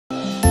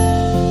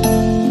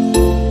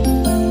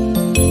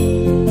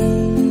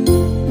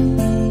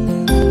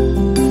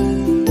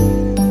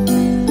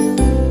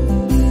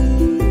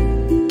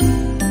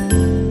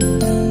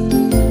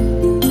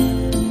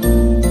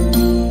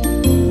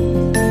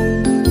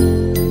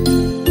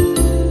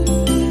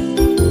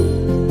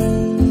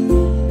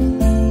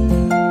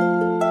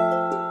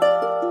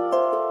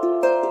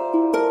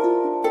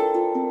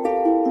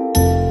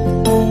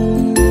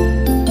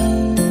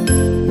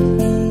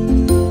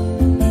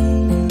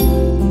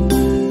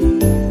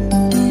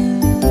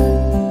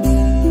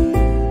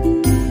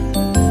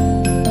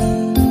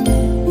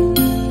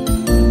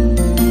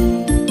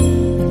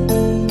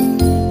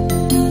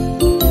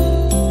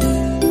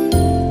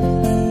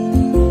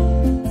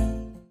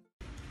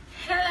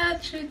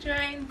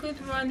children, good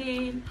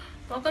morning.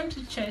 Welcome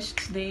to church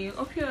today.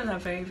 Hope you all are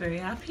very, very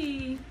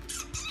happy.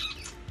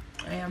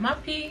 I am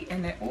happy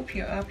and I hope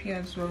you're happy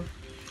as well.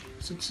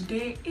 So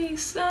today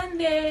is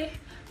Sunday.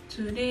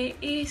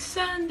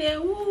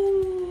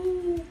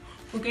 Woo!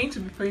 We're going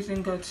to be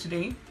praising God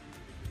today.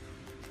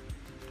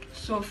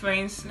 So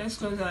friends, let's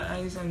close our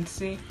eyes and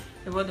say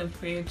a word of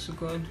prayer to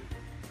God.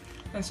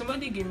 Can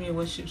somebody give me a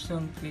worship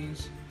song,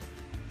 please?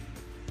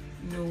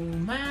 No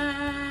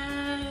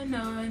man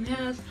on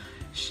earth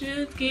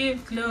should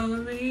give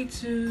glory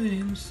to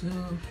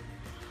himself.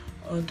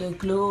 All the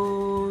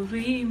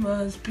glory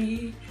must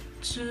be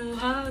to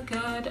our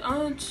God,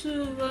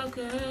 unto our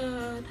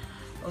God.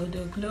 All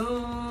the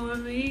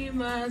glory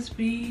must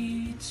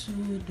be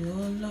to the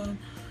Lord,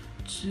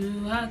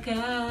 to our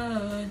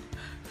God.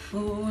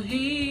 For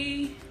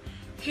he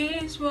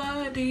is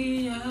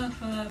worthy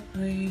of our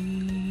praise.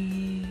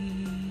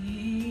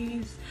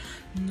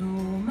 No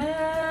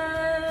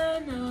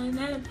man on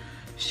earth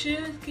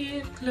should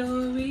give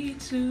glory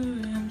to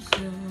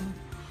himself.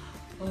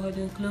 All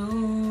the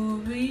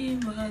glory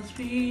must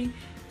be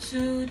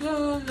to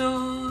the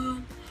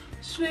Lord.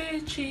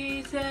 Sweet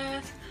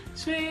Jesus,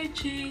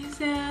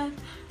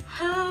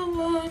 how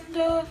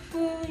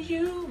wonderful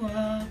you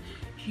are.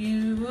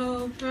 You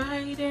are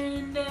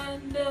brighter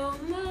than the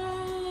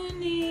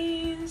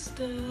morning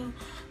star.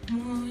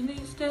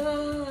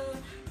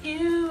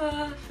 You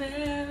are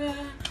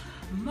fairer,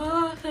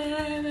 more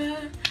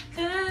fairer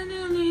than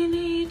the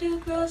lily that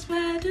grows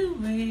by the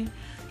way.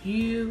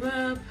 You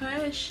are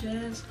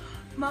precious,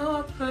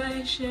 more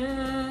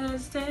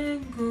precious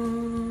than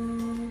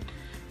gold.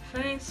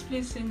 Friends,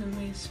 please sing with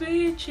me.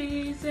 Sweet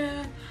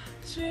Jesus,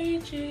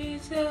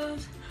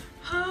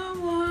 how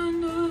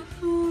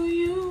wonderful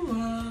you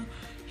are.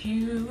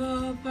 You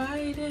are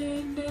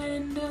brighter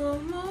than the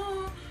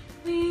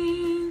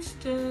morning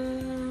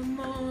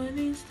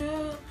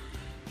star.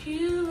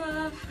 You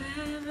are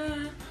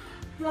fairer,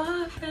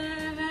 more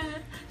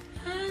fairer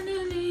than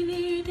the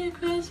lily that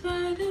grows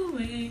by the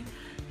way.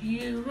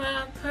 You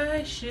are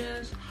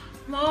precious,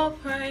 more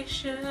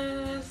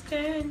precious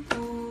than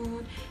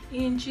gold.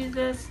 In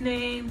Jesus'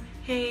 name,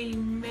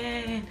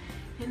 amen.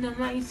 In the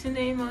mighty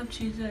name of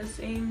Jesus,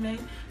 amen.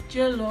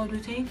 Dear Lord, we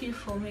thank you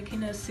for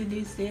making us see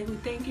this day. We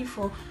thank you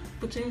for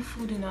putting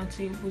food in our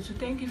tables. We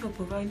thank you for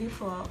providing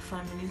for our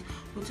families.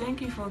 We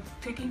thank you for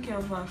taking care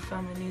of our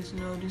families,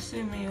 Lord. You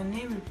say, may your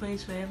name be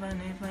praised forever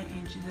and ever.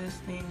 In Jesus'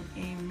 name,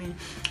 amen.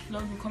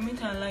 Lord, we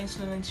commit our lives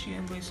to you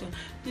and grace.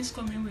 This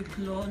coming week,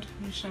 Lord,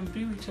 you shall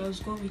be with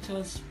us, go with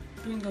us,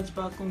 bring us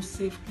back home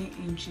safely.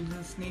 In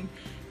Jesus' name,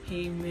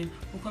 amen.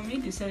 We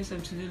commit the service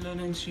of today, Lord,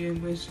 unto you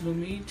and grace. Lord,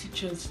 may you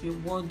teach us your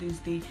word this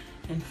day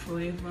and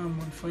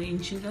forevermore. For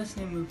in Jesus'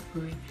 name we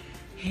pray,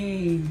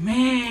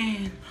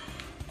 amen.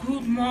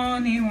 Good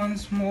morning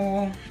once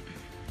more.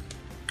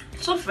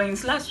 So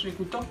friends, last week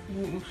we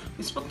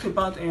spoke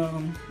about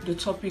the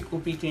topic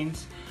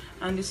obedience,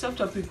 and the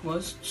subtopic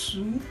was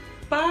 2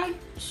 by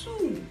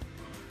 2.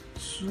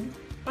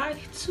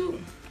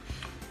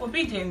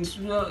 Obedience.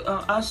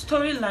 Our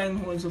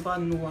storyline was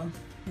about Noah.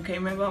 Okay,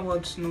 remember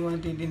what Noah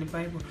did in the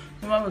Bible.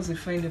 Noah was a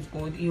friend of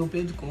God. He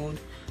obeyed God.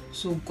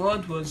 So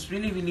God was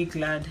really, really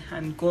glad,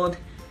 and God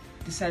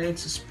decided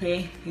to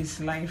spare his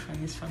life and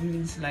his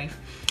family's life.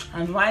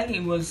 And while he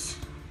was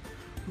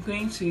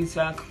going to his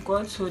ark,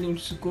 God told him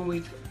to go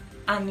with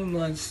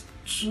animals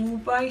 2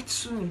 by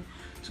 2,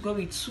 to go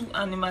with 2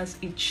 animals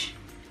each,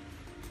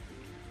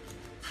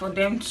 for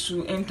them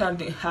to enter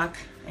the ark,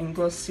 and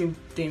God saved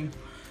them.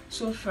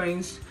 So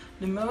friends,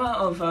 the moral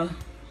of our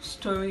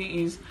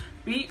story is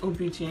be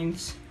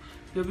obedient.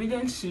 Be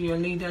obedient to your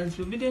leaders.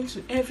 Be obedient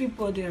to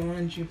everybody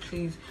around you,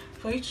 please.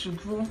 For you to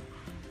grow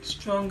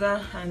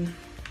stronger and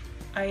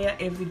higher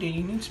every day,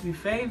 you need to be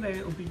very,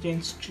 very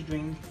obedient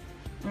children.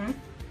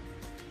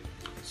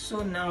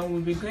 So now we'll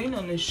be going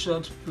on a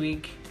short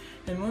break,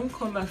 and when we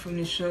come back from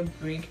the short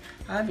break,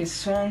 I have a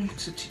song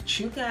to teach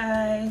you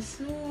guys.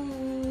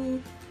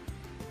 Ooh.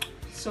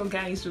 So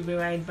guys, we'll be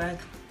right back.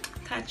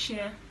 Catch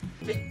ya.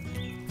 Wait!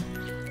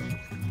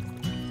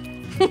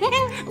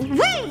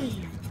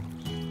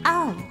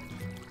 Oh.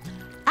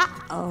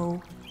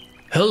 Uh-oh.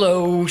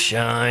 Hello,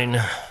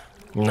 Shine.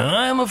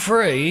 I'm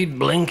afraid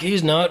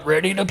Blinky's not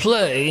ready to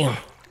play. I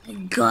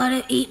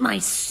gotta eat my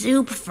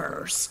soup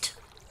first.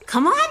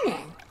 Come on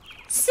then.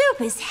 Soup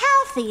is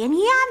healthy and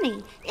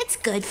yummy. It's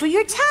good for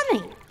your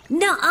tummy.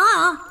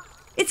 Nuh-uh.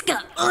 It's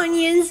got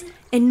onions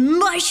and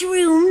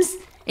mushrooms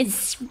and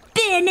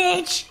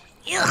spinach.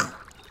 Ugh.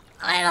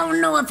 I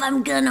don't know if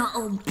I'm gonna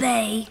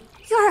obey.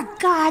 You're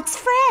God's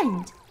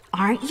friend,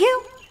 aren't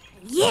you?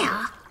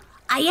 Yeah.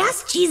 I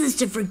asked Jesus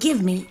to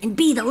forgive me and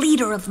be the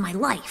leader of my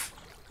life.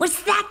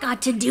 What's that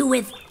got to do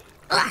with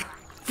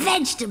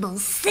vegetable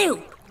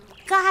soup?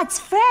 God's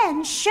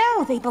friends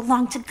show they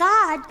belong to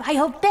God by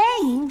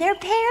obeying their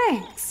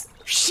parents.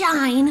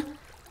 Shine,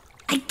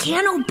 I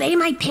can't obey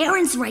my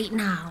parents right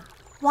now.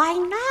 Why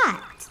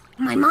not?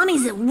 My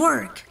mommy's at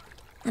work,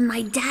 and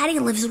my daddy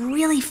lives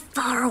really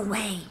far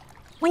away.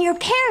 When your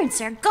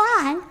parents are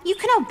gone, you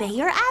can obey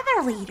your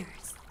other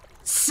leaders.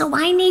 So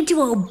I need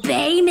to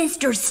obey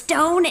Mr.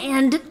 Stone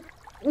and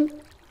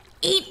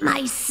eat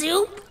my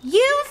soup?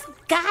 You've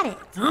got it.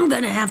 I'm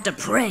gonna have to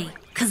pray,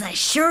 'cause I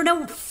sure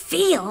don't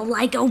feel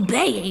like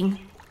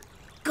obeying.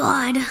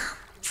 God,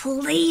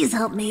 please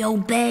help me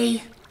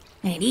obey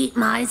and eat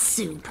my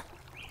soup.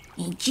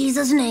 In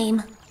Jesus'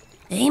 name,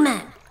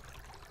 amen.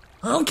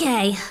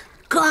 Okay,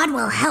 God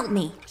will help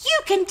me. You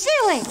can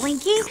do it,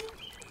 Blinky.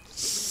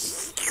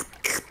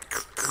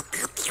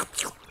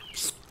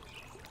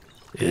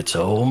 It's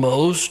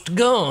almost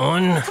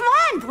gone. Come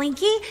on,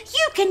 Blinky,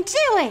 you can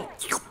do it.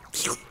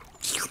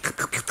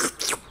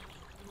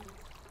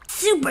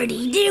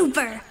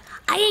 Super-de-duper.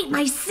 I ate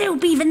my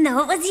soup even though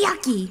it was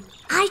yucky.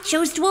 I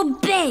chose to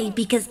obey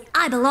because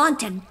I belong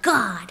to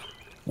God.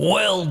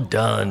 Well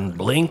done,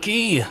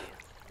 Blinky.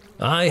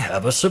 I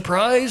have a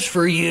surprise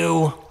for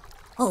you.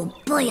 Oh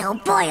boy, oh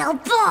boy, oh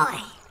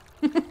boy.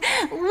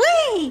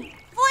 Wait,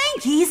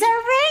 Blinky's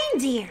a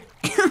reindeer.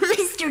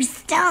 Mr.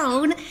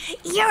 Stone,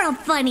 you're a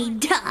funny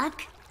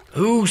duck.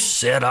 Who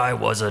said I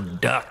was a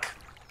duck?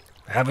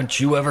 Haven't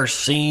you ever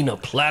seen a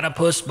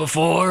platypus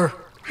before?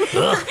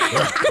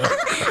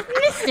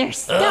 Mr.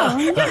 Stone,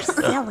 you're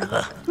silly.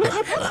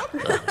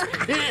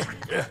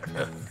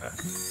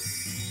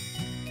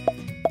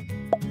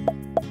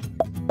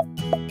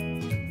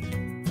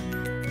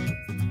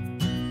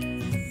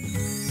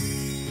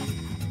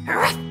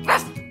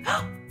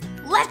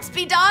 Let's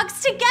be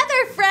dogs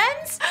together,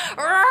 friends!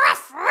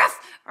 Ruff,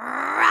 ruff,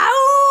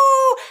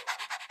 row!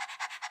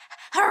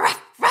 Ruff,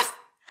 ruff.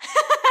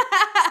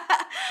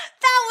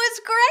 That was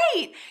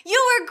great! You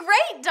were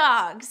great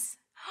dogs!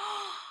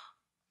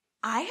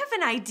 I have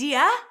an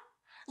idea.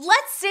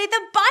 Let's say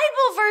the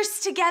Bible verse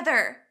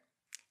together.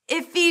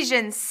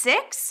 Ephesians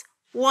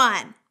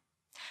 6:1.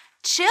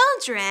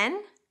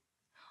 Children,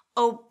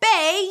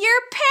 obey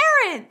your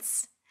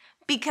parents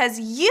because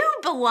you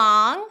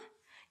belong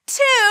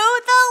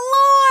to the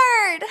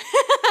Lord.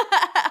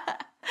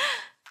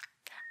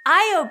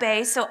 I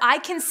obey so I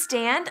can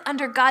stand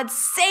under God's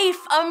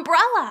safe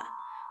umbrella.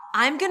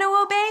 I'm going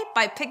to obey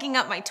by picking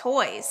up my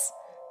toys.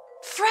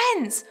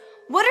 Friends,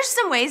 what are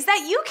some ways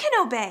that you can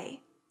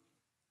obey?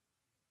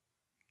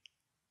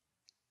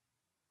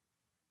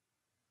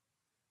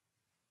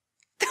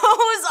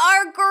 Those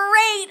are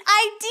great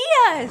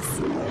ideas.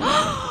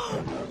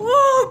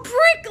 Whoa,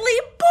 prickly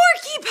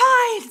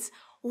porcupines!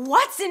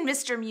 What's in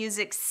Mr.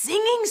 Music's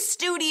singing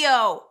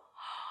studio?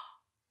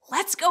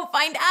 Let's go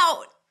find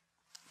out.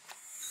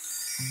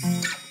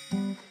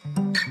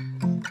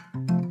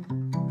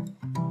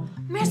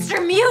 Mr.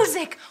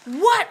 Music,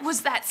 what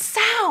was that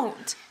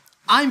sound?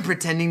 I'm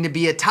pretending to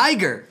be a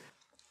tiger.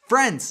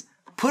 Friends,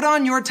 put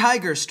on your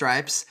tiger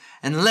stripes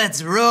and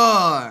let's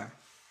roar.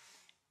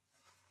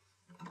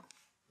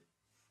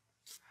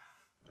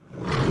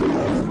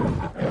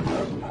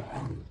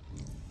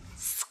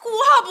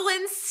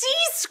 Squabbling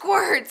sea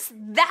squirts!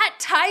 That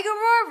tiger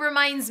roar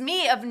reminds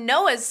me of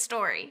Noah's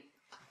story.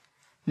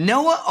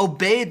 Noah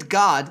obeyed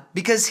God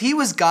because he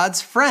was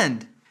God's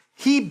friend.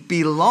 He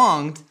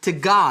belonged to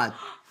God.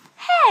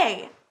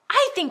 Hey,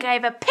 I think I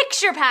have a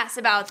picture pass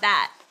about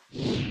that.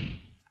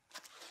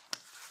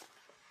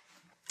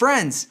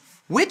 Friends,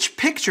 which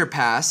picture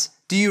pass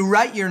do you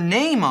write your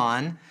name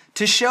on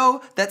to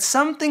show that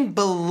something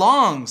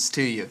belongs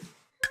to you?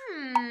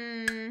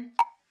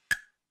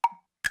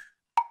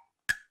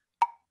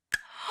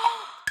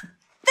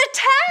 The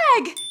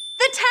tag!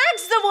 The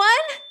tag's the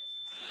one!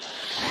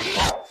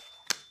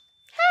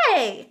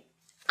 Hey,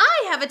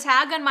 I have a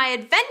tag on my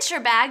adventure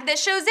bag that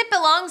shows it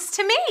belongs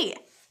to me.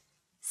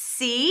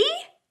 See?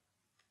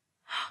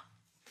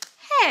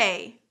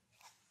 Hey,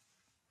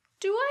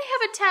 do I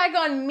have a tag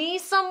on me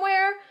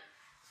somewhere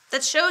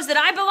that shows that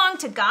I belong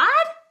to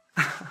God?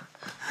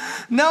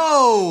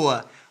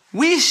 No!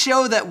 We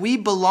show that we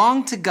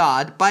belong to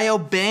God by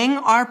obeying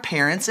our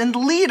parents and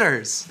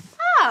leaders.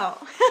 Oh.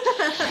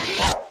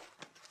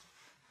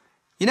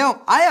 You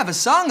know, I have a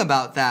song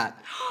about that.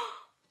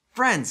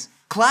 Friends,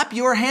 clap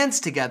your hands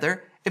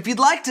together if you'd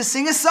like to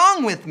sing a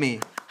song with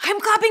me. I'm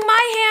clapping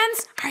my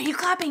hands. Are you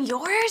clapping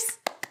yours?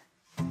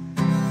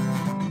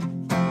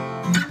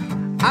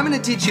 I'm gonna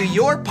teach you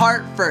your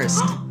part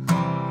first.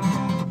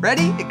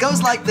 Ready? It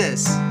goes like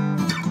this.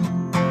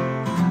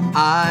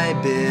 I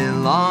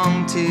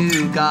belong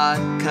to God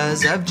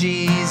 'cause of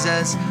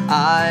Jesus.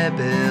 I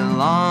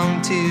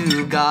belong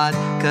to God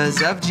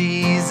 'cause of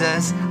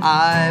Jesus.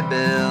 I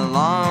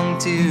belong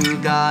to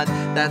God.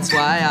 That's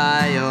why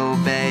I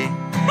obey.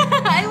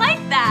 I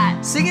like that.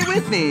 Sing it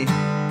with me.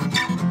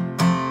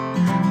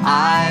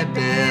 I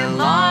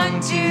belong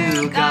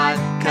to God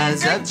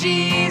 'cause of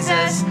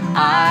Jesus.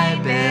 I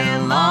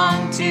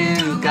belong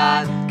to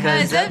God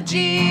 'cause of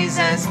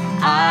Jesus.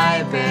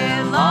 I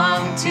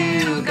belong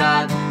to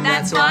God.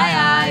 That's why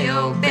I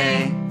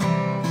obey.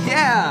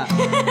 Yeah,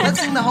 let's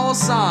sing the whole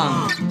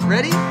song.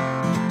 Ready?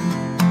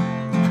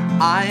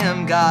 I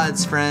am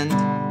God's friend.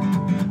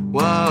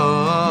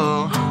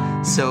 Whoa,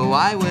 so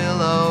I will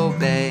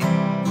obey.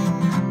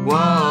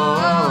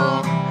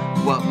 Whoa,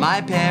 what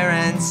my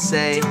parents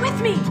say. Do it with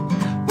me.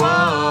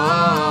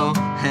 Whoa,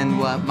 and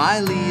what my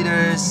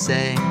leaders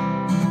say.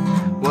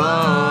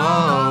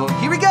 Whoa,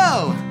 here we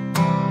go!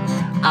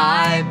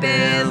 I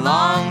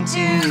belong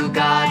to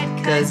God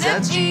 'cause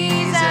of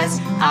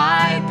Jesus.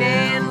 I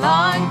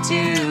belong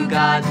to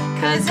God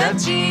 'cause of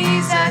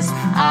Jesus.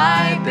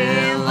 I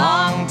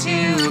belong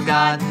to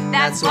God.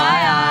 That's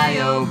why I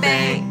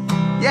obey.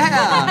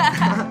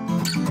 Yeah!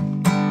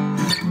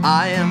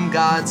 I am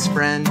God's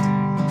friend.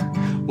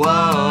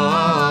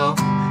 Whoa,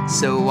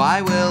 so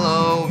I will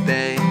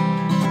obey.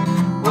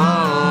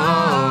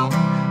 Whoa,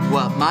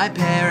 what my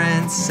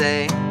parents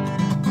say.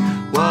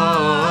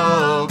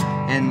 Whoa,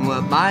 and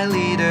what my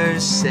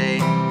leaders say.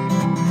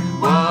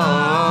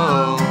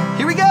 Whoa,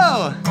 here we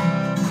go!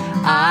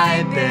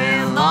 I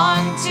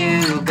belong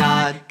to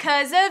God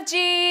 'Cause of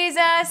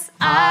Jesus.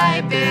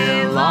 I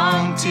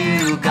belong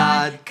to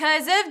God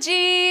 'Cause of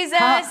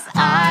Jesus.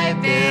 I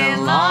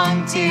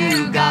belong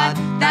to God.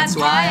 That's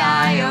why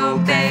I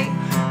obey.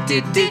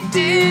 Do do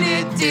do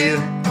do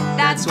do.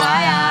 That's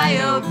why I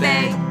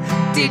obey.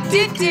 Do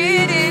do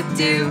do do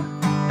do.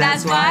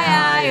 That's why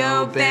I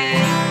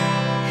obey.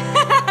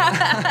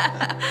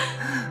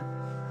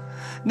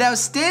 Now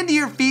stand to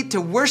your feet to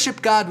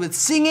worship God with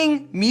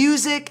singing,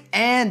 music,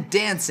 and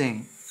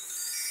dancing.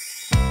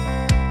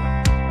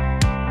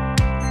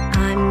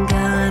 I'm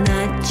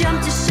gonna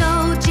jump to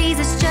show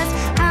Jesus just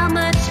how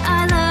much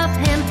I love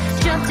him.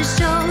 Jump to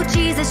show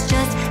Jesus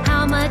just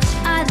how much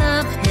I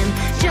love him.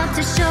 Jump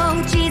to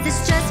show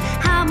Jesus just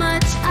how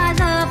much I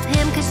love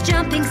him. 'Cause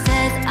jumping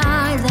says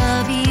I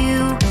love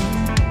you.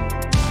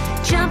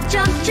 Jump,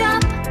 jump,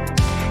 jump.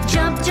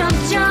 Jump, jump,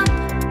 jump.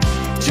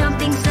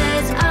 Jumping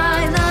says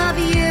I love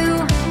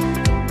you.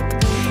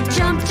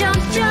 Jump,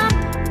 jump, jump.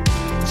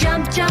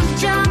 Jump, jump,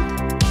 jump.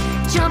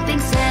 Jumping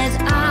says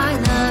I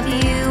love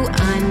you.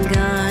 I'm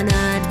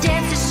gonna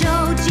dance to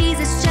show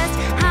Jesus just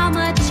how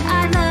much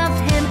I love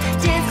him.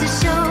 Dance to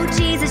show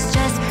Jesus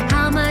just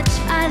how much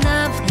I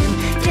love him.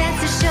 Dance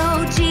to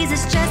show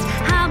Jesus just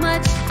how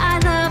much I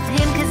love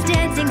him. 'Cause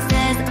dancing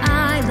says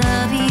I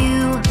love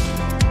you.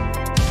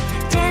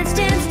 Dance,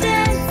 dance,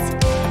 dance.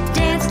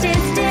 Dance,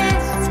 dance,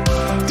 dance.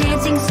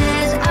 Dancing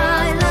says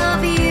I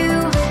love you.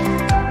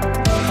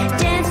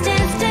 Dance,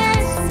 dance,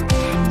 dance.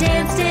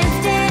 Dance, dance,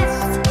 dance.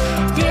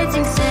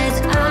 Dancing says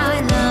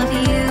I love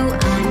you.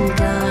 I'm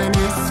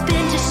gonna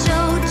spin to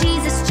show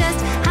Jesus just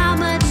how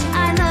much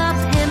I love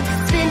him.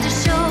 Spin to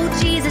show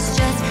Jesus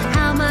just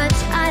how much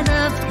I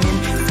love him.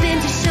 Spin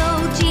to show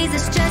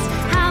Jesus just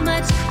how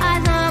much I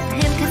love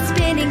him. 'Cause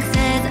spinning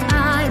says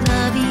I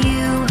love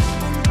you.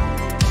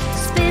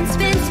 Spin,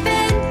 spin,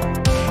 spin.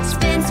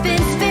 Spin,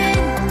 spin, spin.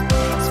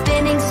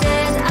 Spinning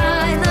says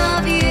I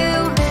love you.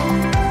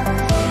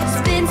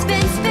 Spin,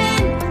 spin,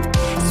 spin.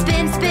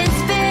 Spin, spin,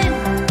 spin.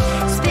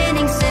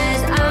 Spinning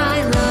says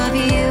I love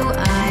you.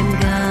 I'm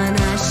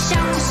gonna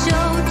shout to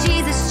show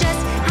Jesus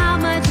just how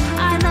much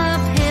I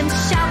love him.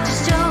 Shout to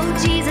show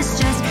Jesus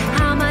just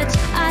how much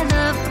I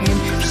love him.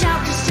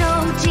 Shout to show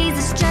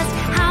Jesus just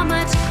how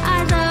much I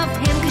love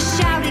him. 'Cause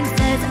shouting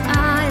says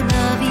I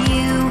love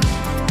you.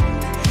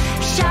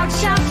 Shout,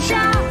 shout,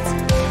 shout.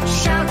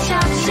 Shout,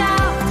 shout,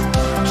 shout.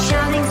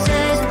 Shouting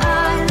says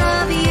I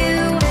love you.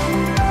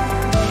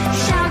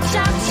 Shout,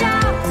 shout,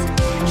 shout.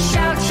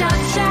 Shout, shout,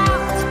 shout.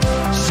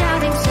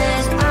 Shouting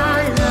says I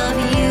love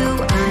you.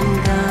 I'm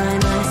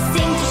gonna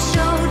sing to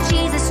show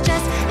Jesus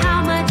just how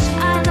much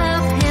I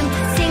love him.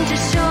 Sing to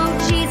show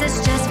Jesus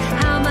just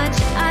how much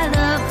I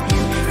love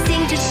him.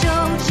 Sing to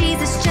show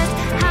Jesus just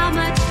how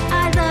much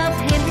I love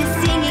him. 'Cause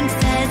singing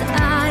says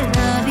I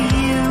love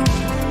you.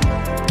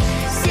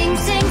 Sing,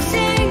 sing,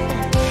 sing.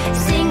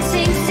 Sing,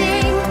 sing,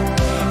 sing.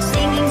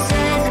 Singing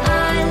says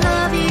I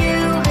love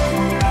you.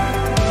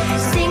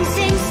 Sing,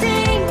 sing,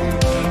 sing.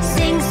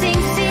 Sing,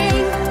 sing,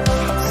 sing.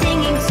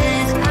 Singing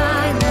says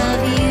I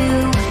love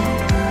you.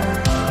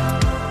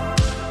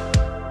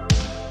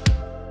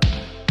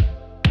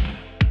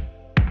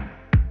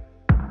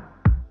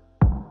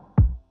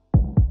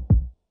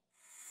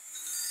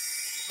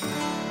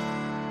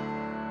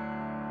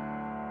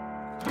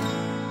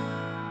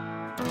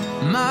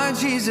 My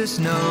Jesus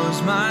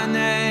knows my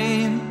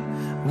name.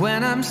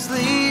 When I'm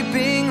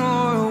sleeping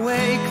or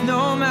awake,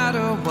 no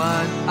matter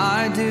what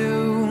I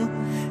do,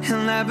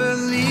 he'll never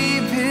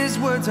leave, his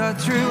words are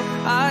true.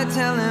 I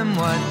tell him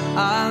what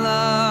I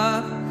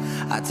love.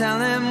 I tell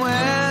him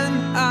when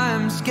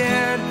I'm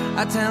scared.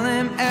 I tell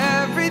him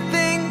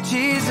everything.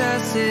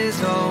 Jesus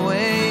is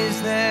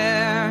always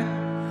there.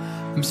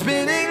 I'm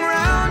spinning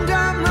round,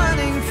 I'm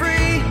running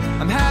free.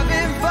 I'm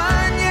having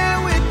fun,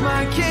 yeah, with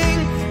my King.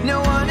 No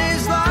one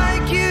is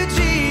like you,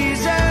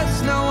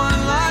 Jesus. No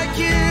one like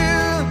you.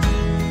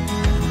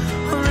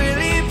 On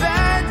really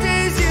bad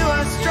days, you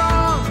are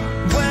strong.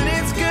 When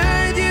it's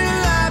good, you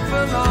laugh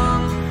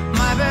along.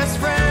 My best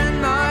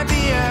friend, my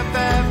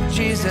BFF,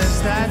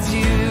 Jesus, that's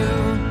you.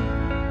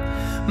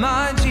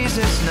 My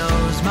Jesus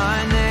knows my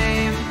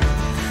name.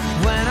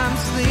 When I'm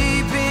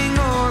sleeping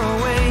or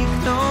awake,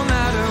 no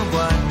matter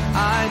what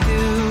I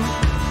do,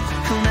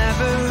 he'll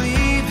never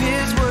leave,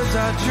 his words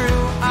are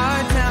true. I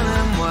tell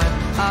him what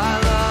I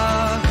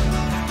love.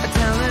 I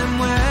tell him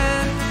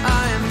when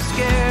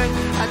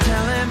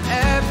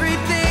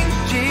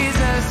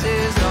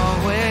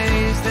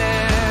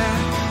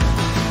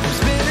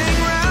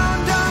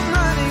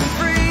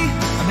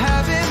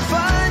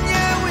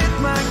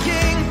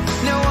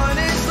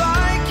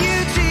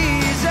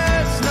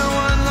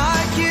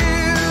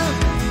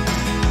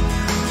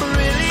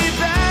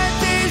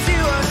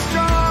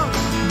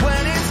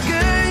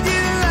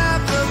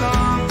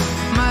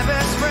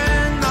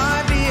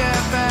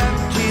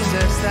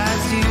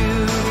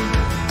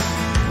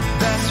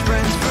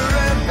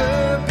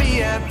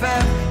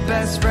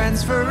Best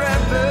friends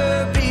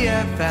forever,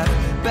 BFF.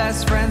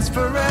 Best friends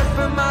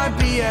forever, my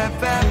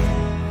BFF.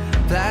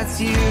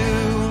 That's you.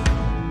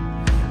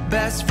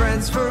 Best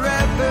friends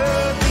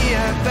forever,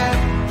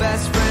 BFF.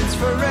 Best friends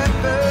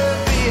forever,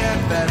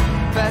 BFF.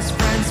 Best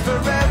friends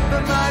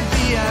forever, my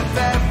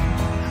BFF.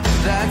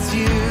 That's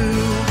you. I'm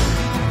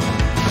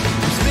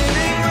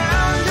spinning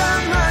round,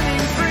 I'm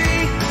running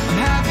free. I'm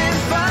having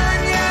fun,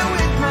 yeah,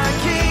 with my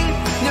king.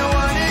 No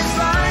one is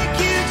like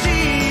you,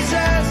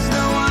 Jesus.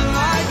 No one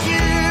like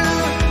you.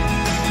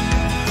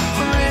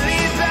 On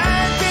really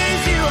bad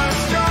days, you are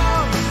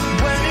strong.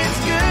 When it's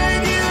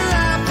good, you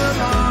laugh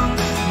along.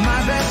 My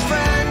best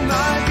friend,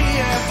 my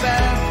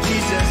BFF,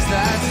 Jesus,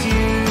 that's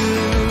you.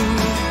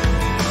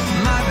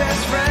 My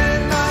best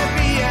friend, my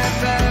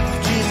BFF,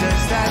 Jesus,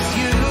 that's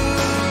you.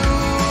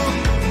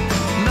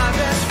 My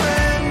best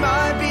friend,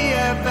 my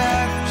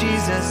BFF,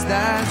 Jesus,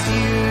 that's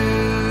you.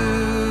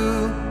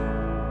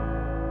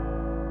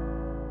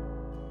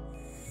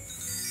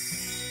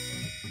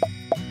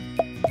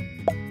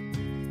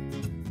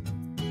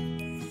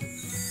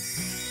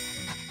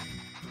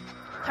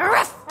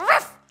 Ruff,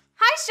 ruff.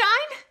 Hi,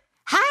 Shine.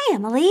 Hi,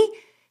 Emily.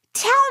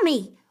 Tell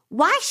me,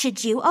 why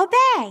should you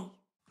obey?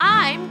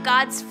 I'm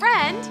God's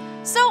friend,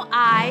 so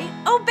I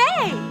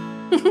obey.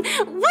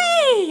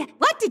 Wait!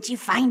 What did you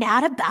find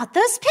out about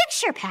those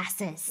picture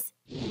passes?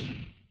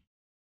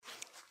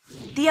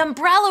 The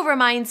umbrella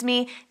reminds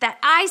me that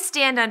I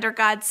stand under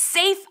God's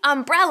safe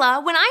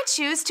umbrella when I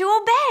choose to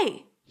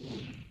obey.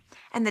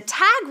 And the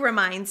tag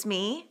reminds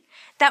me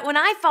that when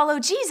I follow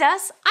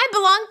Jesus, I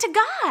belong to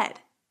God.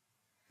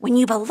 When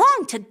you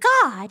belong to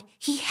God,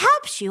 He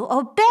helps you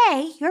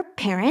obey your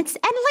parents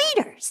and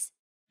leaders.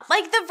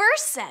 Like the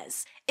verse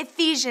says,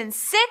 Ephesians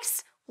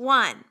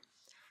 6:1.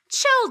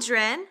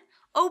 Children,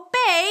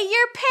 obey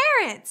your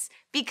parents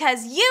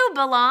because you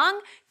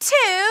belong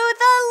to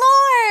the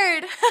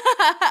Lord.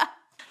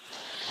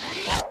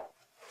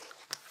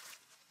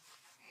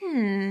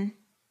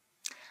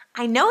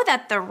 I know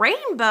that the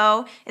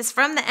rainbow is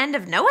from the end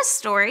of Noah's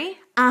story.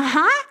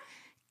 Uh-huh.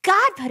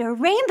 God put a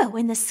rainbow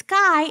in the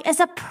sky as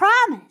a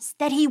promise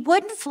that He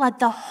wouldn't flood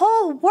the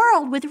whole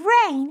world with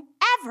rain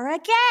ever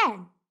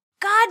again.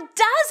 God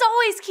does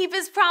always keep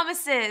His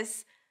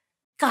promises.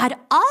 God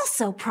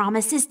also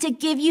promises to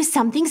give you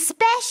something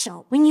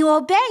special when you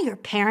obey your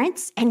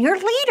parents and your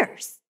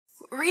leaders.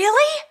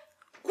 Really?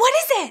 What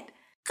is it?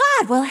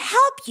 God will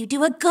help you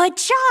do a good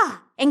job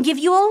and give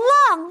you a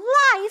long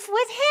life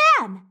with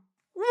Him.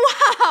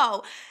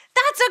 Wow,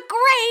 that's a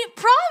great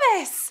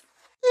promise.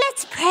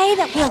 Let's pray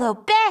that we'll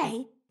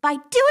obey by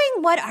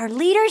doing what our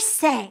leaders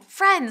say.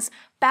 Friends,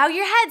 bow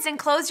your heads and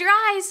close your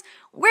eyes.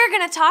 We're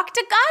going to talk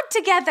to God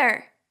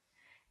together.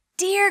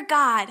 Dear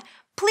God,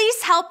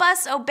 please help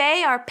us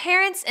obey our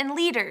parents and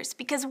leaders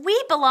because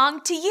we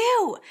belong to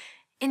you.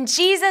 In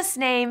Jesus'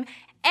 name,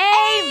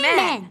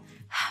 amen.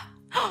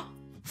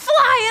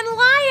 Flying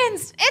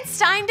lions, it's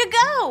time to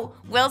go.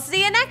 We'll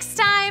see you next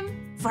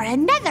time. For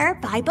another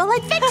Bible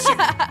adventure.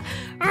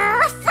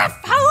 Ruff, ruff,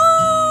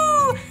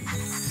 hoo!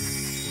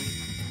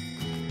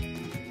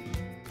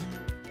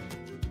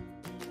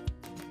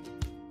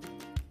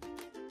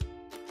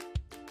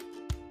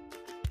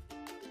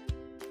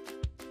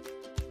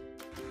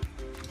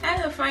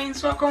 Hello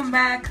friends, welcome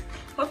back.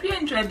 Hope you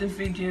enjoyed the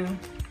video.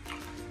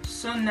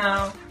 So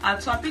now our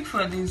topic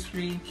for this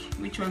week,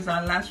 which was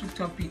our last week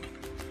topic,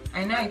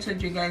 I know I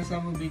told you guys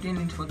that we'll be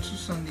doing it for 2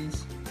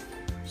 Sundays.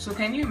 So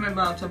can you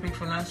remember our topic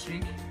for last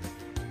week?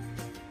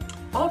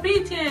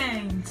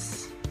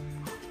 Obedience.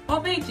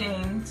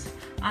 Obedience.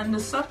 And the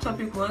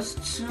subtopic was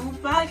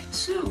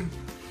 2x2.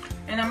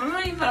 And I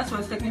remember the verse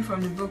was taken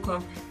from the book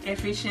of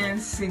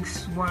Ephesians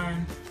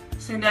 6:1.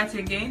 Say that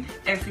again,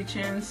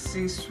 Ephesians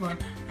 6:1.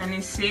 And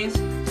it says,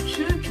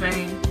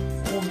 children,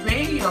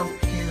 obey your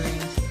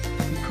parents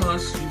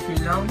because you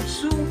belong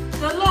to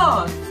the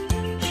Lord.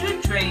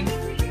 Children,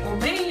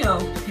 obey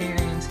your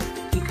parents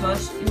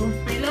because you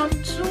belong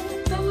to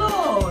the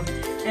Lord.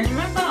 And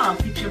remember our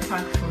picture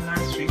pack from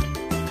last week.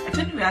 I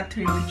told you we had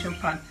 3 picture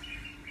packs.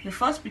 The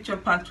first picture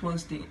pack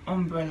was the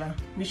umbrella,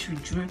 which we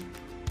drew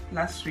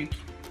last week.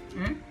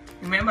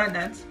 Remember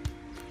that?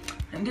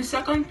 And the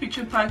second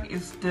picture pack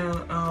is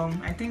the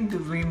I think the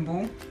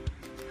rainbow.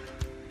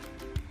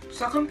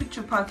 Second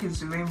picture pack is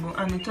the rainbow,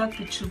 and the third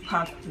picture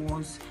pack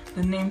was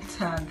the name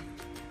tag.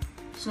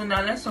 So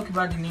now let's talk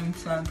about the name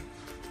tag.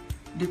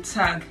 The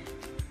tag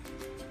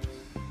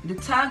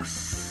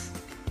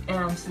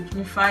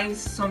signifies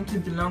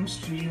something belongs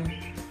to you.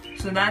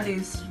 So that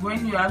is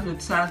when you have the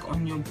tag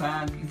on your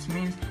bag, it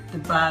means the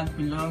bag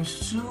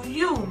belongs to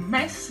you.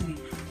 Mercy.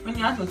 When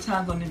you have a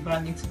tag on the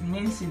bag, it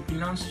means it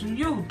belongs to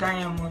you,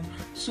 Diamond.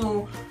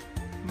 So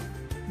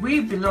we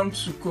belong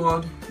to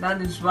God.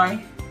 That is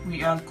why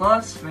we are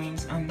God's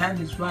friends, and that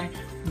is why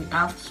we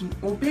have to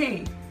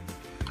obey.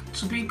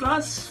 To be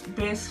God's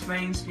best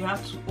friends, you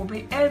have to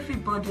obey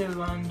everybody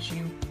around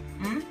you.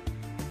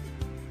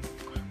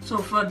 So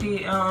for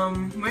the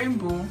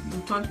rainbow,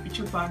 the third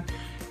picture pack,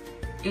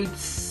 it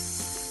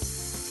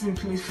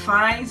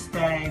simplifies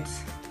that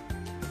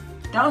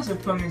That was a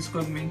promise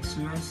God made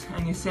to us,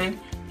 and He said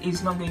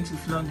He's not going to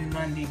flood the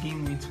land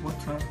again with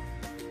water.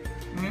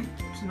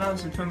 So that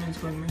was a promise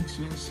God made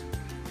to us.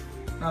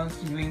 That was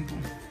the rainbow.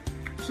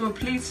 So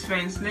please,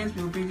 friends, let's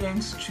be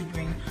obedient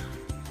children.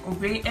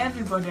 Obey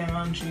everybody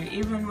around you,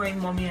 even when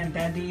mommy and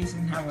daddy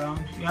isn't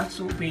around. You have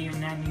to obey your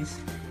nannies.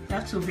 You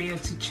have to obey your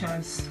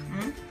teachers.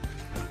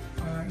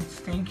 Alright,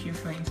 thank you,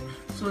 friends.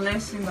 So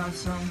let's sing that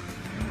song.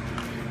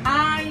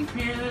 I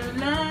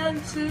belong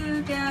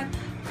to God,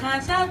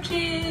 'cause of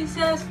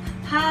Jesus.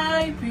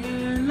 I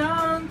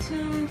belong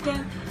to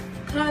God,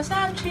 'cause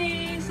of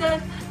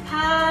Jesus.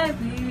 I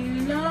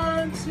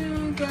belong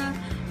to God.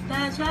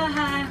 That's why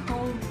I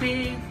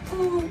obey.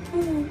 Ooh,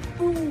 ooh,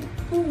 ooh,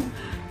 ooh.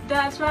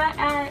 That's why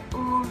I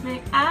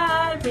obey.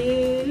 I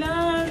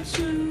belong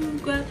to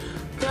God,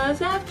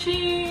 'cause of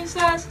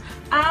Jesus.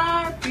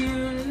 I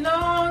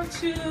belong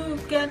to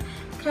God,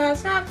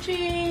 'cause of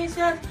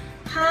Jesus.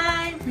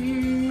 I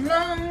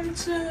belong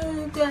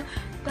to God.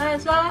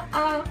 That's why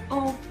I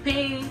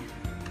obey.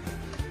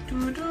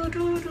 Do do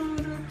do do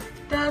do.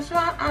 That's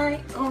why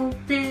I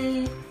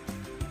obey.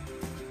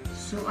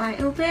 So I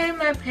obey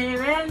my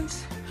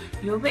parents.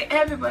 You obey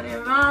everybody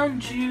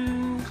around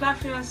you. Clap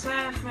for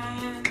yourself,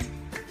 friends.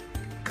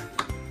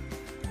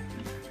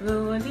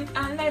 Roll it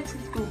and let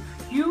it go.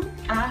 You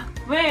are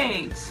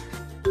great.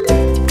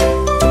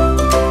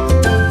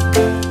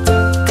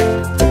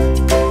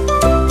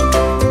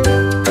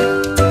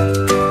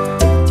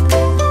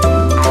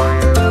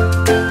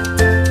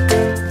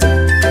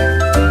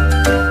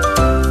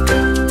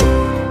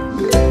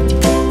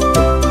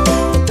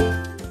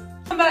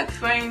 Come back,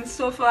 friends.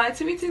 So for our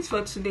activities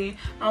for today,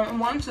 I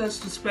want us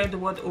to spread the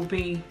word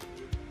obey.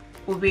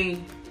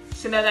 Obey.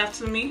 Say that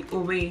after me.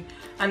 Obey.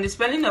 And the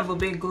spelling of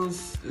obey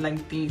goes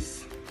like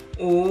this: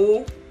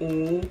 O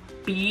O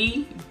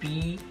B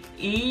B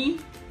E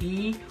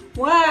E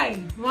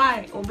Y.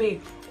 Y. Obey.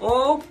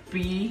 O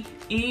B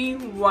E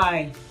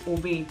Y.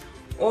 Obey.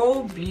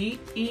 O B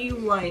E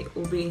Y.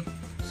 Obey.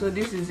 So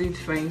this is it,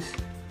 friends.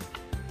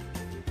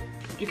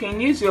 You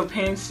can use your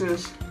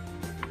pencils.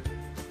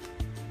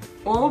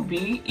 O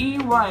B E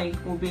Y.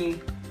 Obey.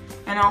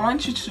 And I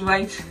want you to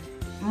write,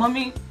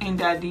 mommy and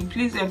daddy,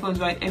 please help us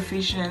write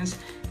Ephesians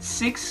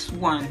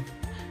 6:1.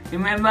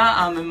 Remember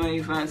our memory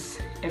verse,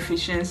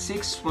 Ephesians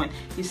 6:1.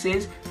 It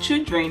says,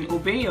 children,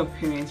 obey your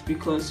parents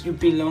because you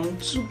belong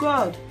to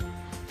God.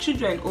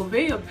 Children,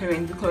 obey your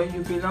parents because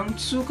you belong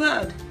to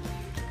God.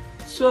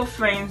 So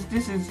friends,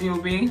 this is the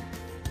obey.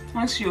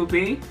 Once you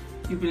obey,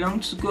 you belong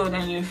to God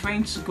and you're a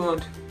friend to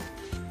God.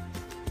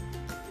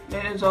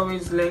 Let us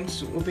always learn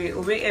to obey.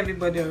 Obey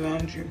everybody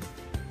around you.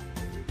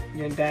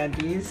 Your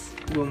daddies,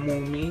 your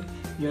mommy,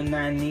 your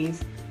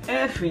nannies,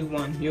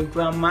 everyone, your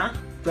grandma,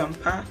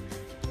 grandpa,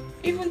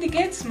 even the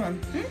gatesman.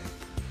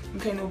 You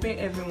can obey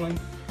everyone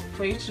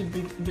for you to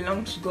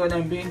belong to God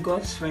and be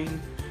God's friend.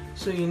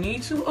 So you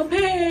need to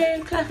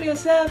obey. Clap for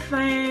yourself,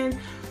 friend.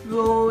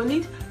 Roll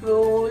it,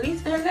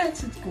 and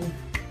let it go.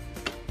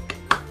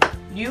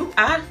 You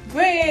are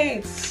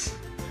great.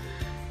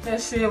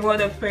 Let's say a word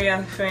of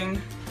prayer,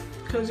 friend.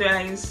 Close your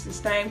eyes. It's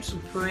time to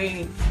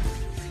pray.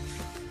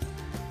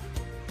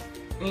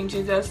 In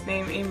Jesus'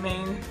 name,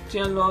 amen.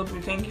 Dear Lord,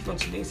 we thank you for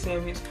today's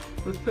service.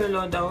 We pray,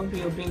 Lord, that we'll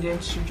be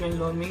obedient children,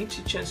 Lord. May you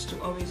teach us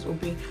to always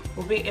obey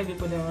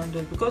everybody around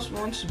us, because we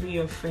want to be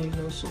your friend,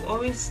 Lord. So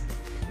always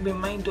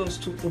remind us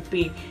to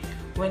obey.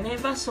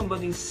 Whenever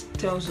somebody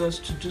tells us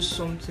to do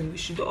something, we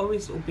should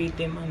always obey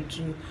them and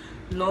do.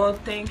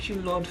 Lord, thank you,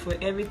 Lord, for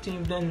everything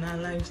you've done in our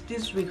lives.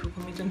 This week we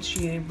commit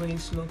unto your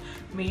embrace, Lord.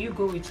 May you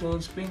go with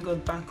us, bring us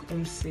back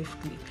home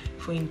safely.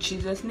 For in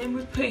Jesus' name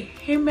we pray.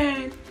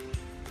 Amen.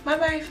 Bye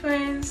bye,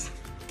 friends.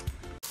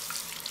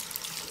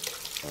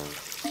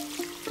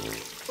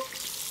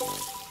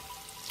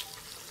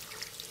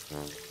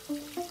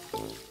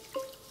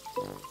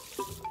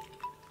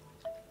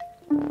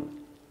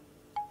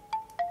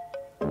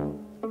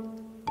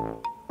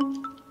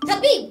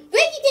 Habib,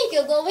 where do you think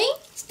you're going?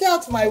 Stay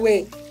out of my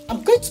way.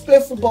 I'm going to play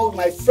football with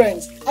my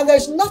friends, and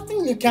there's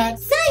nothing you can.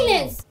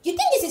 Silence! You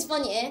think this is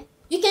funny, eh?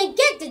 You can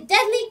get the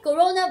deadly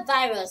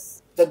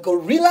coronavirus. The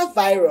gorilla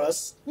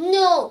virus?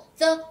 No,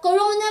 the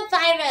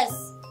coronavirus.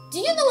 Do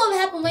you know what will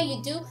happen when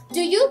you do?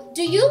 Do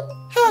you?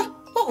 Huh?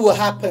 What will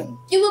happen?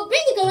 You will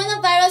bring the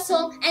coronavirus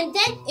home and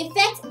then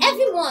infect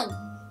everyone.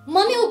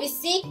 Mommy will be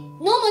sick,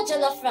 no more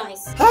jollof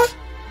rice. Huh?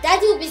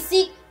 Daddy will be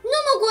sick, no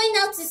more going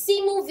out to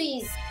see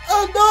movies.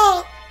 Oh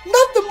no!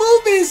 Not the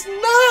movies,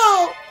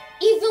 no!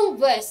 Even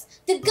worse,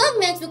 the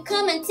government will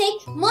come and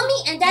take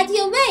Mommy and Daddy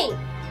away.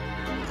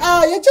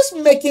 Ah, you're just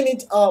making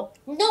it up.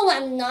 No,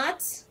 I'm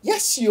not.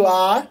 Yes, you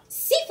are.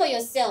 See for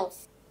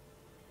yourself.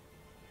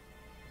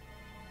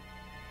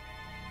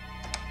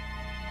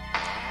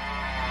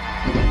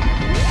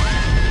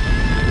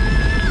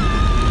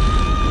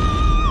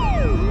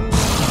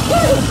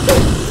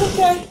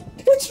 Okay,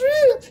 it's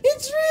real.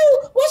 It's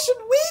real. What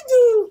should we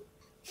do?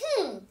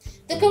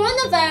 The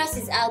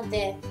coronavirus is out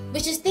there. We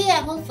should stay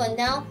at home for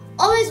now.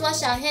 Always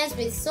wash our hands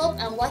with soap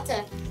and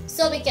water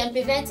so we can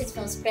prevent it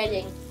from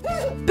spreading.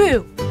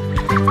 Boo!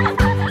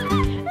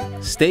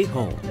 Stay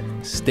home,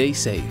 stay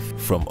safe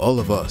from all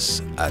of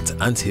us at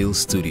Ant Hill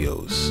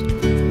Studios.